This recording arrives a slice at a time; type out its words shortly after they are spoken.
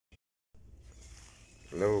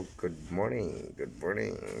Hello, good morning. Good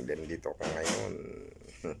morning. Dito ako ngayon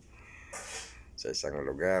sa isang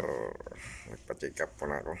lugar. Nagpa-check up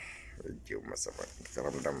po na ako. Medyo masama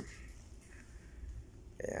karamdam.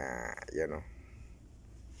 Kaya, yan o.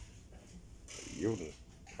 Yun.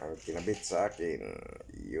 Ang kinabit sa akin.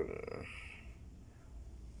 Yun.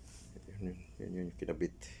 Yun yung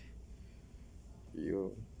kinabit.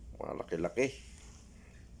 Yun. Mga laki-laki.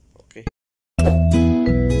 Okay.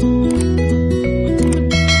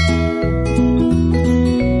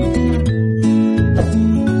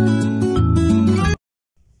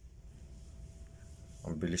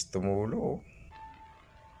 Ang bilis tumulo.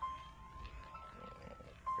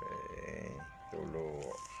 Okay, tulo.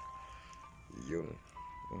 Yun.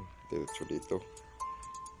 Diretso dito.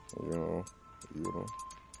 Yun. Yun.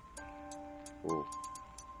 Oh.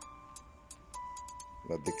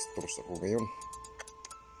 Na-DEXTROSE ako ngayon.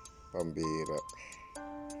 Pambira.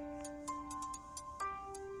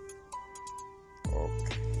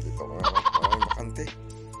 Okay. Dito nga. Maraming bakante.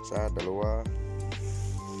 Sa dalawa.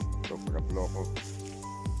 Ito pagkatlo ko.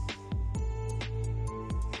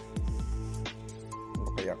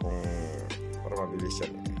 Kaya kung para mabilis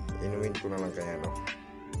yan, inumin ko na lang kaya, no?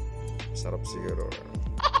 Sarap siguro.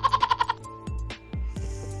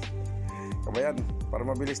 Kabayan, para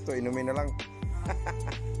mabilis to, inumin na lang.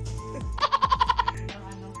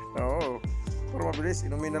 Oo, para mabilis,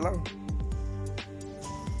 inumin na lang.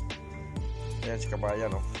 Ayan si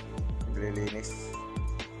kabayan, no? Naglilinis.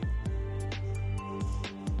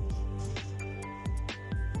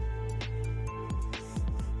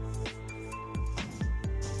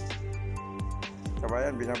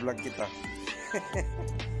 Kabayan, binablog kita.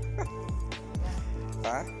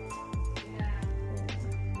 Ha?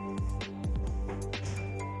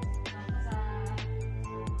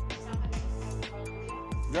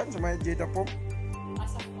 Diyan sa may Jada po.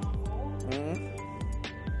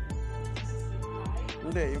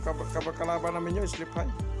 Hindi, yung kalaban namin yun, slip high.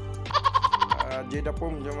 Jada po,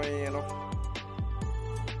 yung may ano.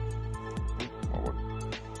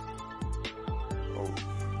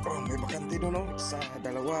 May bakante doon, no? Isa,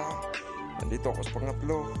 dalawa. Nandito ako sa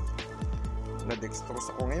pangatlo.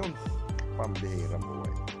 Na-DEXTROSE ako ngayon. Pambihira mo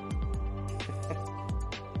eh.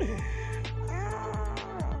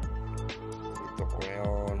 Dito ako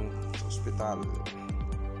ngayon sa ospital.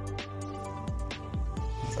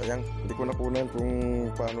 Sayang, hindi ko nakunan kung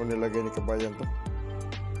paano nilagay ni kabayan to.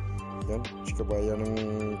 Yan, si kabayan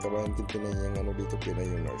ng kabayan din pinay yung ano dito, pinay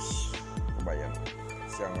yung nurse. Kabayan,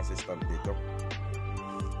 siyang assistant dito.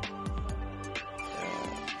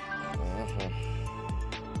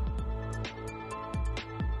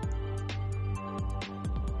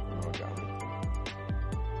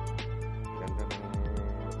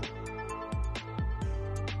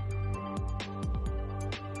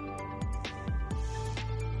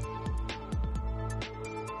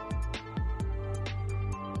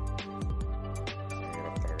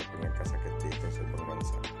 Nagkasakit dito sa ibang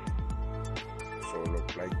bansa. Solo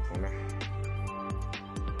flight muna.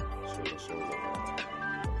 Solo.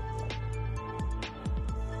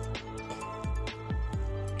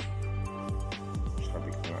 Sabi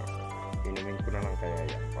ko nga, inumin ko na lang kaya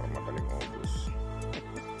yan para madaling ubos.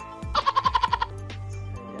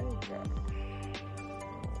 Ayan ka.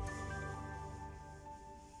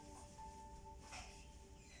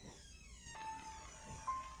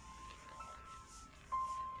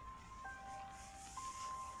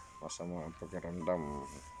 Masama ang pakiramdam.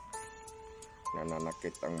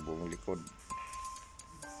 Nananakit ang buong likod.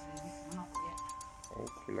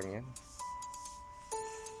 Okay lang yan.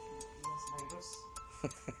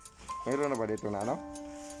 Mayroon na ba dito na ano?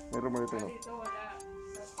 Mayroon ba dito na? Dito wala.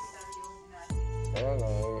 Sa hospital yung Kaya nga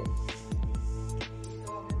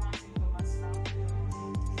dito may mga sintomas lang.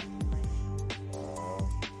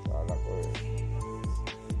 kala ko eh.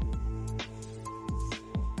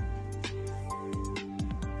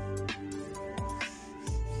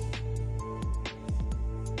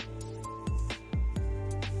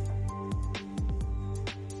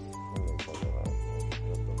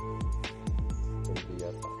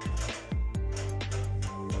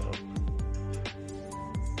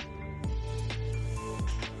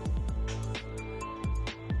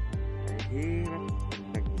 Hirap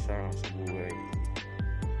nag-isa sa buhay.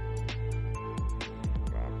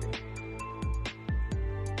 Grabe.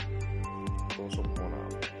 Tusok mo na.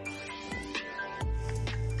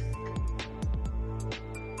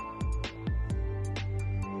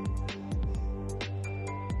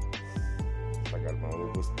 Tagal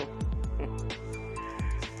maubos to.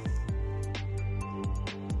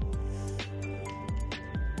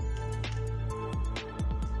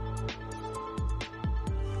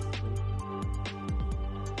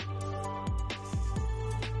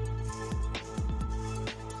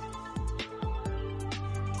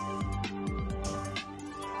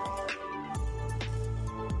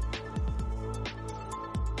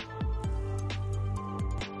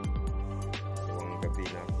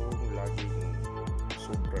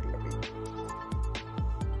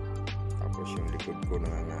 likod ko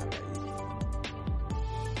nangangalay.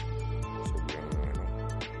 Sobrang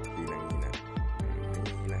hinang-hina.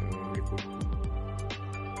 Hina ang likod ko.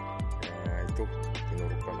 Kaya ito,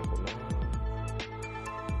 tinurukan ako na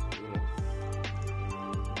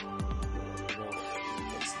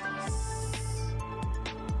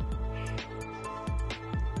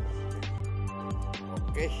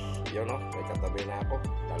okay, yun o, may katabi na ako.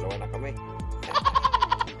 Dalawa na kami.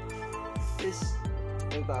 Is,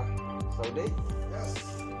 punta, Saudi?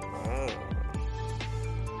 Yes.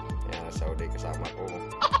 Yan, Saudi kasama ko.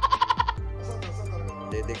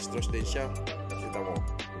 DEXTROSE din siya. Kita mo,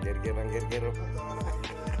 ger-ger ang ger-ger.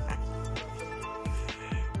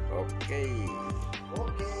 Okay.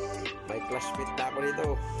 May classmate na ako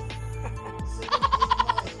dito.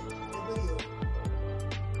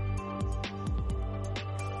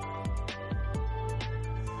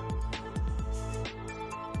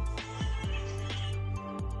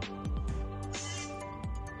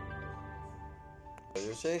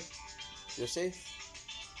 You see?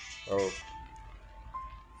 Oh.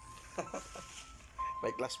 May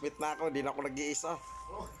classmate na ako, di na ako nag-iisa.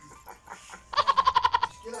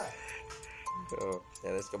 Oh,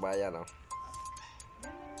 yan is kabayan, oh.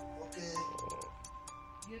 Okay.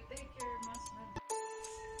 You take your mask na.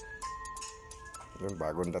 Yun,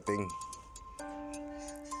 bagong dating.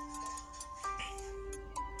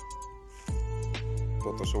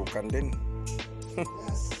 Tutusukan din.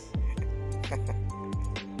 Yes.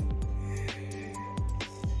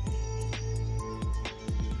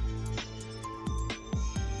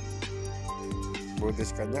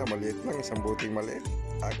 Butis kanya, maliit lang. Isang buting maliit.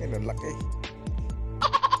 Akin, ang laki.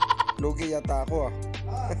 Lugi yata ako, ah.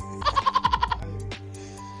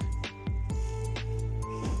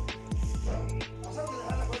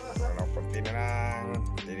 Ano, konti na lang.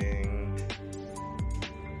 Tining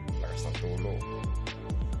lakas ng tulo.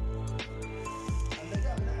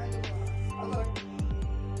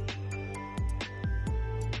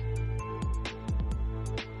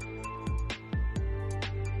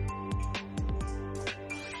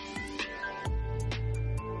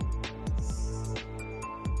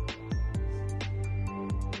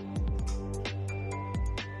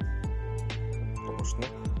 Tapos na.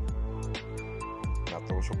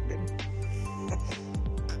 Natusok din.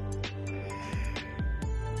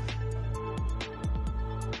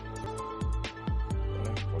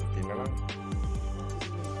 Konti na lang.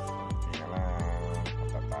 Konti na lang.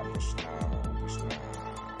 Matatapos na. Maubos na.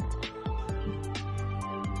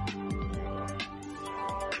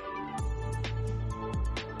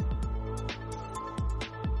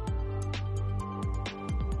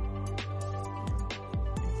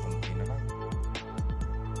 Konti na lang.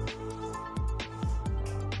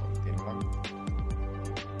 Konti na lang.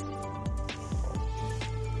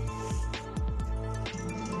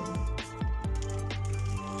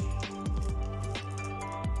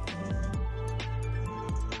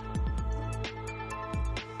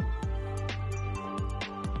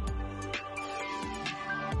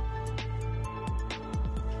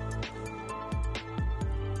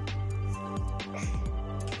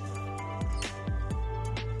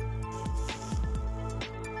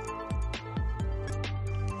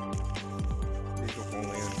 Dito ko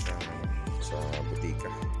ngayon sa butika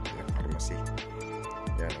ng pharmacy.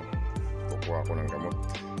 Yan, kukuha ako ng gamot.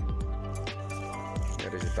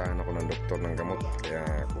 Naresitahan ako ng doktor ng gamot, kaya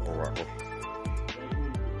kukuha ko.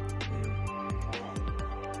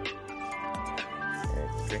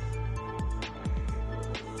 Okay.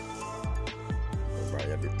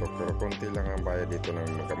 Bayad dito, pero konti lang ang bayad dito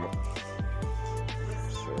ng gamot.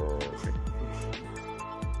 So, okay.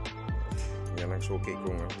 Yan ang suki ko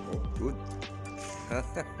nga. Oh, good.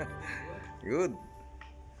 Good.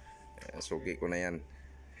 Suki ko na yan.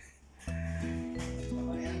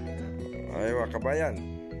 Ay, kabayan.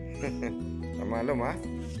 Tamalom, ha?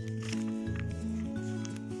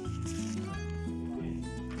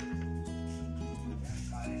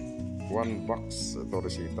 One box. Ito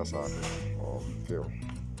resita sa akin. Okay.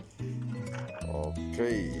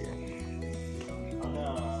 Okay.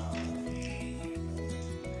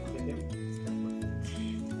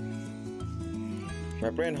 My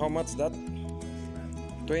friend, how much that?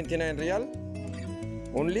 29 real?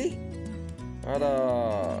 Only? Ada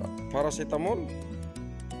paracetamol?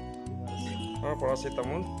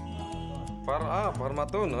 Paracetamol?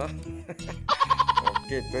 Parmaton,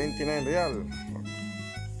 Okay, 29 real.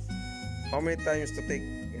 How many times to take?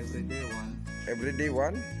 Every day one. Every day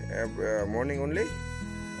one? Morning only?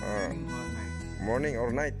 Morning or night. Morning or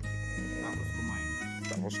night? Tapos kumain.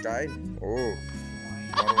 Tapos kain? Oh,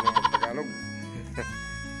 marunong mag-Tagalog.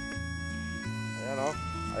 Ayan, oh.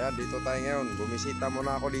 Ayan, dito tayo ngayon. Bumisita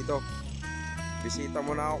muna ako dito. bisita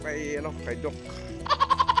mo na ako kay Doc.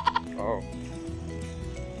 Oo.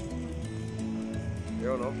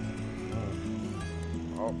 Yun, no?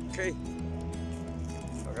 Okay.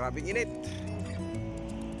 Grabing init.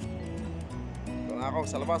 Ito na ako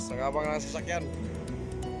sa labas, nagabang ng sasakyan.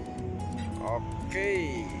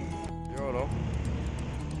 Okay. Yun, no?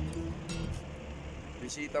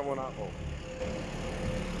 Bisita mo na ako.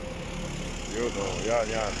 Yun, no?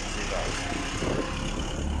 Yan, bisita.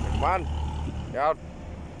 Man, yan.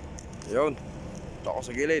 Yun. Ito ako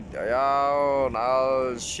sa gilid. Ayan,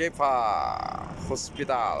 Al-Shifa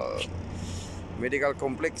Hospital Medical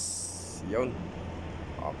Complex. Yun.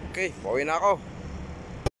 Okay, pauwi na ako.